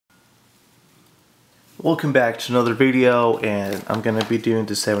Welcome back to another video, and I'm gonna be doing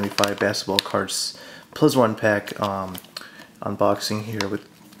the 75 basketball cards plus one pack unboxing here with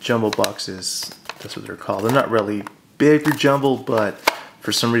jumbo boxes. That's what they're called. They're not really big or jumbo, but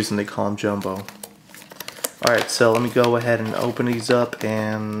for some reason they call them jumbo. Alright, so let me go ahead and open these up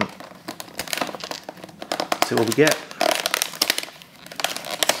and see what we get.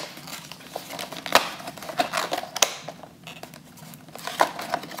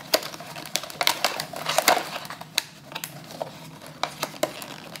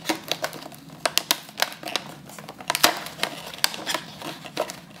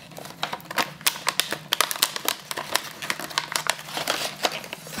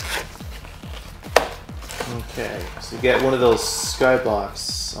 Okay, so you get one of those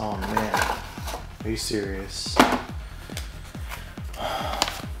skybox. Oh man, are you serious?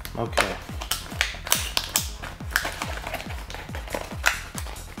 Okay.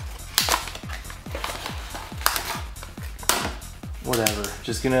 Whatever,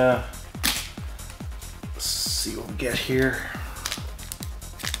 just gonna see what we get here.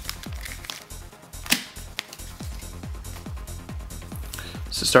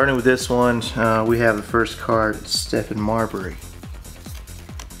 So starting with this one, we have the first card, Stephen Marbury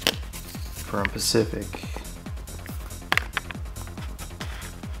from Pacific.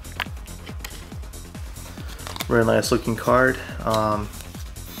 Very nice looking card.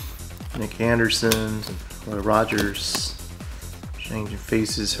 Nick Anderson, Roy Rogers, Changing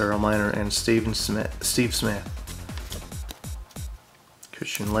Faces, Harold Miner, and Steve Smith.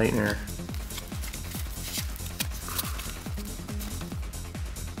 Christian Laettner.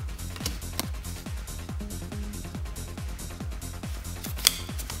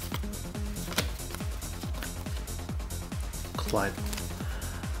 Clyde.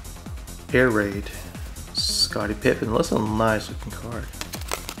 Air Raid. Scottie Pippen. That's a nice looking card.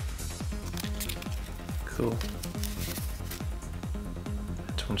 Cool.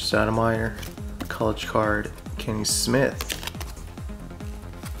 Antoine Stoudemire. College card. Kenny Smith.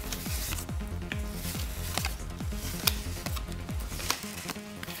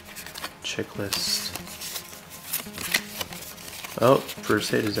 Checklist. Oh,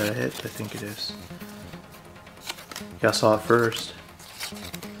 first hit. Is that a hit? I think it is. I saw it first.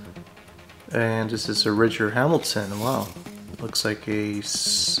 And this is a Richard Hamilton. Wow. Looks like a,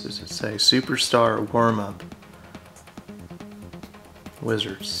 does it say, superstar warm-up.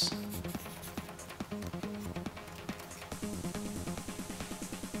 Wizards.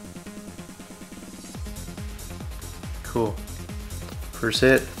 Cool. First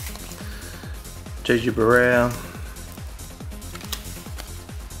hit. JJ Barea.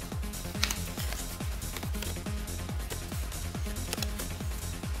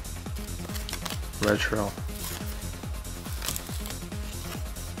 Retro.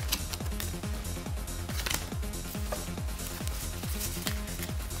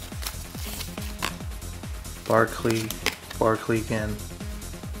 Barkley again.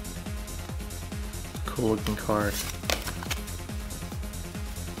 Cool looking card.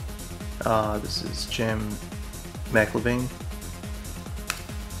 This is Jim McLevine.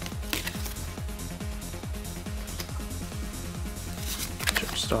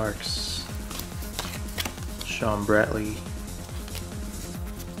 Joe Starks. Sean Bradley.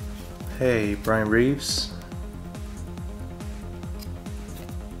 Hey, Brian Reeves.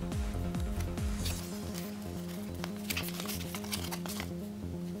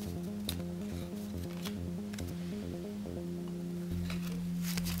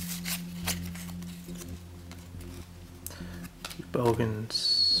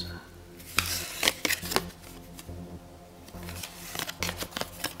 Bogans.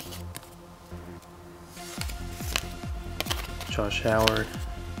 Josh Howard.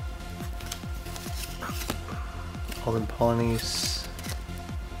 Alden Polynice.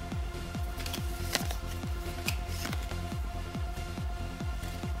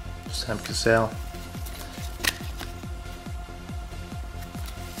 Sam Cassell.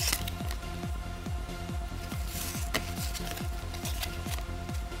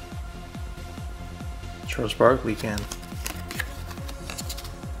 Charles Barkley again.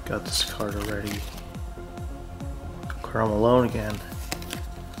 Got this card already. Karl Malone again.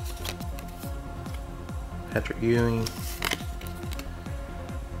 Patrick Ewing.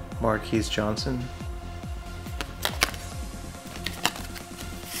 Marquise Johnson.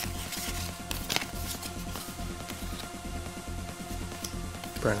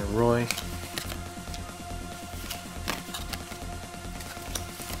 Brandon Roy.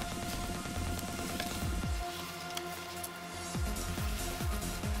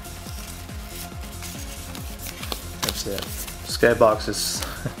 That's it. Skybox is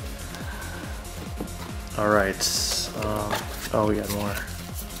Alright. Oh, we got more.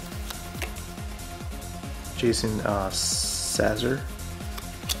 Jason Sacre.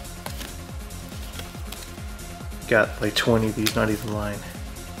 Got like 20 of these, not even lying.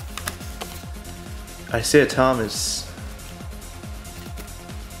 Isaiah Thomas.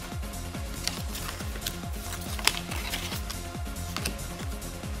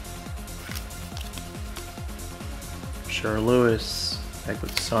 Charles Lewis, back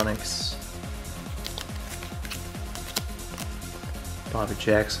with the Sonics. Bobby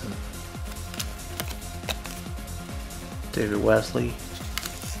Jackson. David Wesley.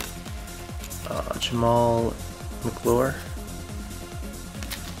 Jamal McClure.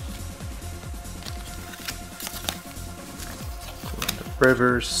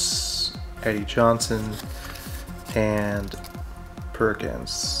 Rivers, Eddie Johnson, and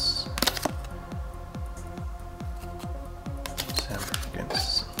Perkins. Sam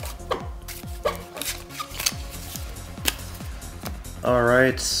Perkins.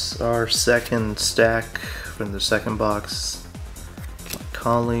 Alright, our second stack from the second box.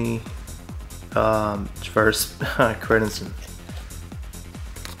 Conley, first Credinson.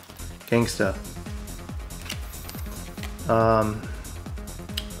 Gangsta.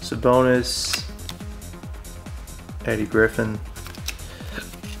 Sabonis, Eddie Griffin,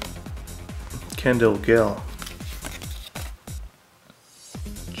 Kendall Gill,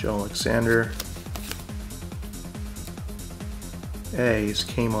 Joe Alexander, A's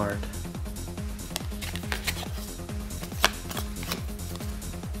Kmart,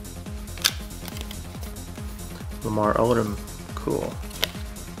 Lamar Odom, cool.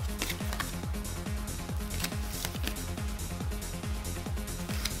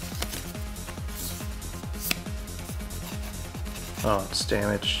 Oh, it's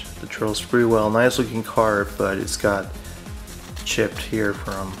damaged. The Trolls pretty well. Nice looking card, but it's got chipped here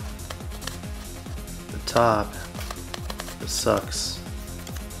from the top. It sucks.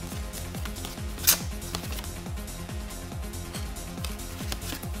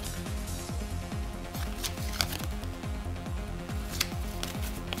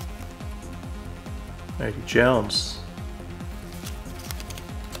 Eddie Jones.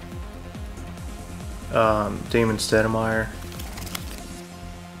 Damon Stoudemire.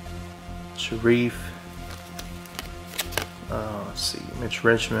 Sharif. Let's see, Mitch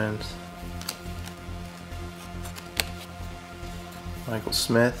Richmond. Michael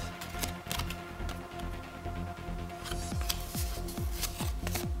Smith.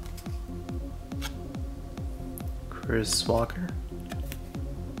 Chris Walker.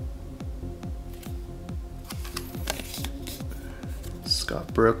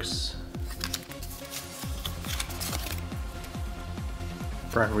 Scott Brooks.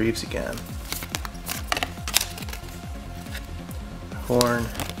 Brian Reeves again. Horn.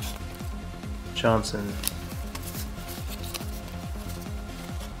 Johnson.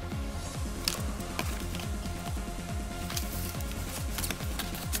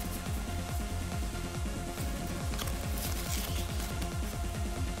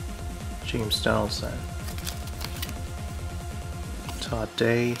 James Donaldson. Todd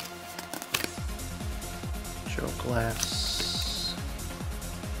Day. Joe Glass.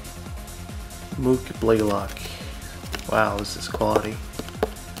 Mook Blaylock. Wow, this is quality.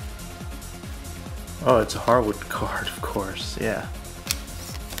 Oh, it's a Harwood card, of course, yeah.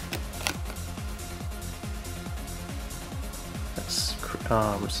 That's,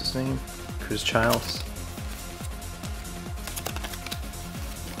 what's his name? Chris Childs.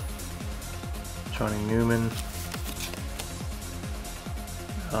 Johnny Newman.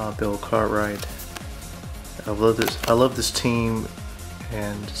 Bill Cartwright. I love this team,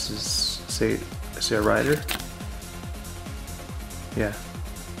 and this is a writer? Yeah.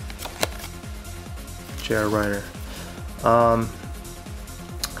 J.R. Ryder.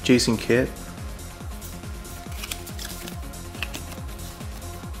 Jason Kidd.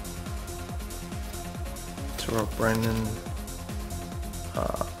 Terrell Brennan.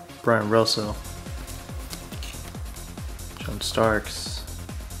 Brian Russell. John Starks.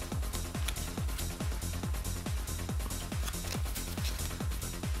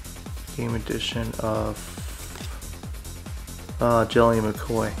 Game edition of Jelly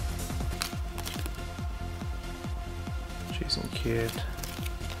McCoy. Jason Kidd.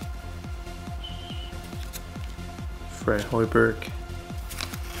 Fred Hoiberg.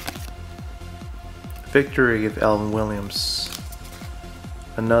 Victory of Alvin Williams.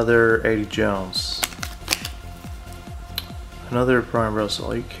 Another Eddie Jones. Another Brian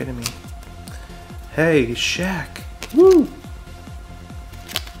Russell. Are you kidding me? Hey, Shaq. Woo!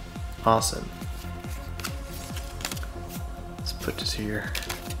 Awesome. Let's put this here.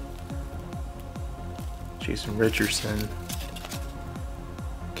 Jason Richardson,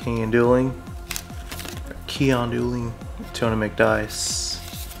 Keon Dooling, Tony McDice,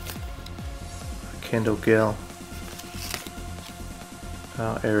 Kendall Gill,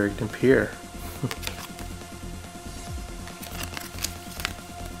 Eric Dampier.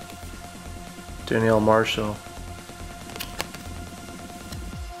 Danielle Marshall, a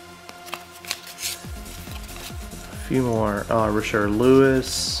few more, Richard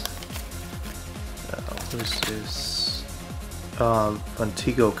Lewis, who's this,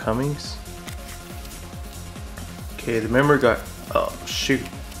 Montego Cummings. Okay, the memory got, oh shoot,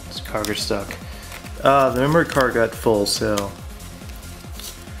 this car got stuck. The memory card got full, so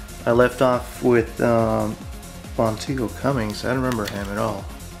I left off with Montego Cummings. I don't remember him at all.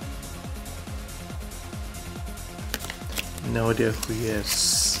 No idea who he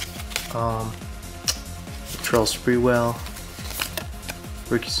is. Charles Sprewell,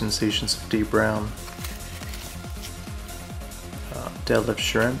 Rookie Sensations of D. Brown, Deadlift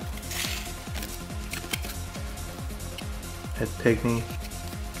Shrimp, Ed Pigney,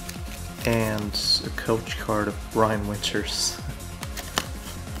 and a coach card of Brian Winters.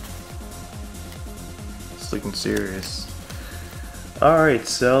 It's looking serious. Alright,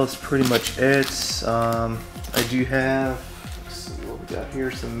 so that's pretty much it. I do have, let's see what we got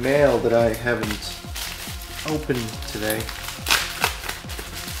here, some mail that I haven't opened today.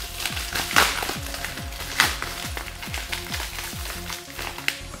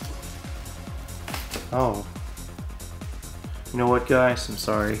 Oh. You know what, guys? I'm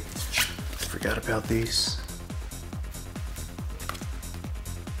sorry. I forgot about these.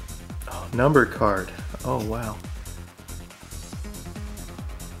 Oh, number card. Oh, wow.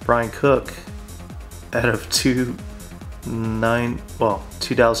 Brian Cook out of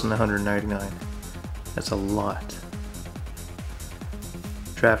 2,999. That's a lot.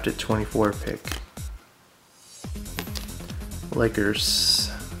 Drafted 24 pick.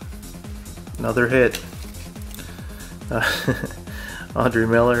 Lakers. Another hit. Andre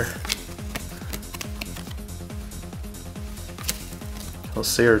Miller.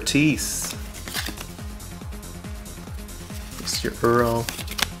 Jose Ortiz. Mr. Earl.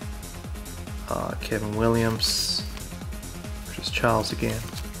 Kevin Williams. Chris Childs again.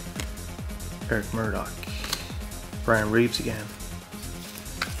 Eric Murdoch. Brian Reeves again.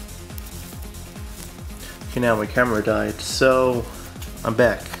 Okay, now my camera died, so I'm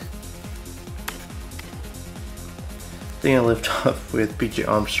back. I think I left off with BJ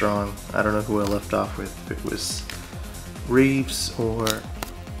Armstrong. I don't know who I left off with, if it was Reeves or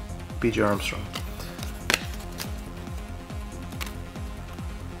BJ Armstrong.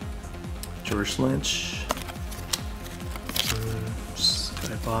 George Lynch.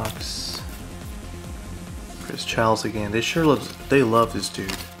 Skybox. Chris Childs again. They love this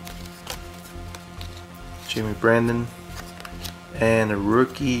dude. Jamie Brandon. And a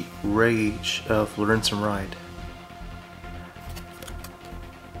rookie rage of Lawrence and Wright.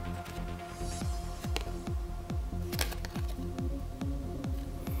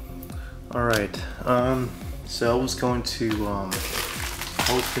 Alright, so I was going to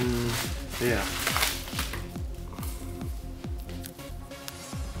open, yeah,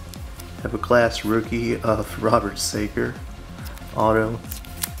 have a glass rookie of Robert Sacre, auto,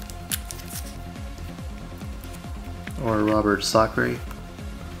 or Robert Sacre. A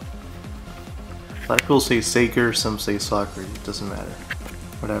lot of people say Sacre, some say Sacre, it doesn't matter,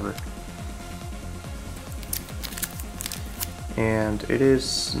 whatever. And it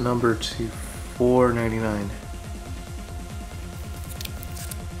is number 499.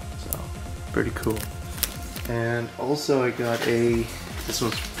 So pretty cool. And also I got this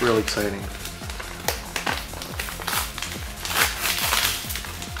one's really exciting.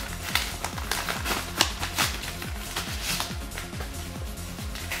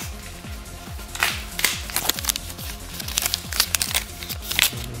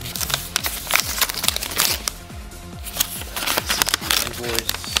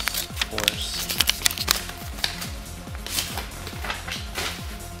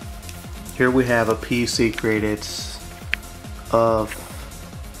 Here we have a PC graded of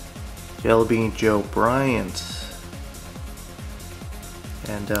Jelly Bean Joe Bryant,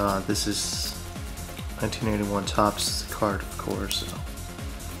 and this is 1981 Topps card, of course, so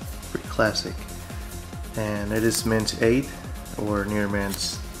pretty classic. And it is mint 8 or near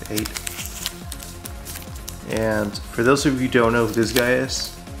mint 8. And for those of you who don't know who this guy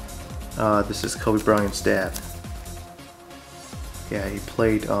is, this is Kobe Bryant's dad. Yeah, he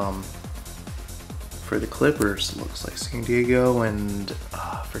played for the Clippers, looks like San Diego, and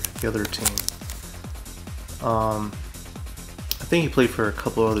I forget the other team. I think he played for a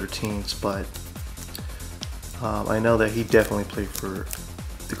couple other teams, but I know that he definitely played for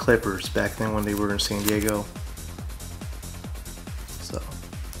the Clippers back then when they were in San Diego. So,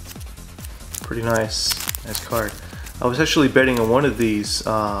 pretty nice card. I was actually betting on one of these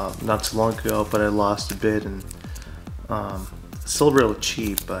not too long ago, but I lost a bit, and still really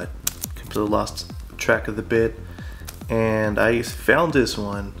cheap, but completely lost track of the bid. And I found this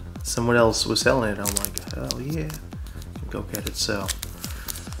one. Someone else was selling it. I'm like, hell yeah, go get it. So,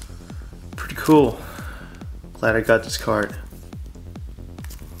 pretty cool. Glad I got this card.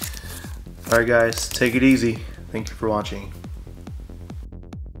 Alright guys, take it easy. Thank you for watching.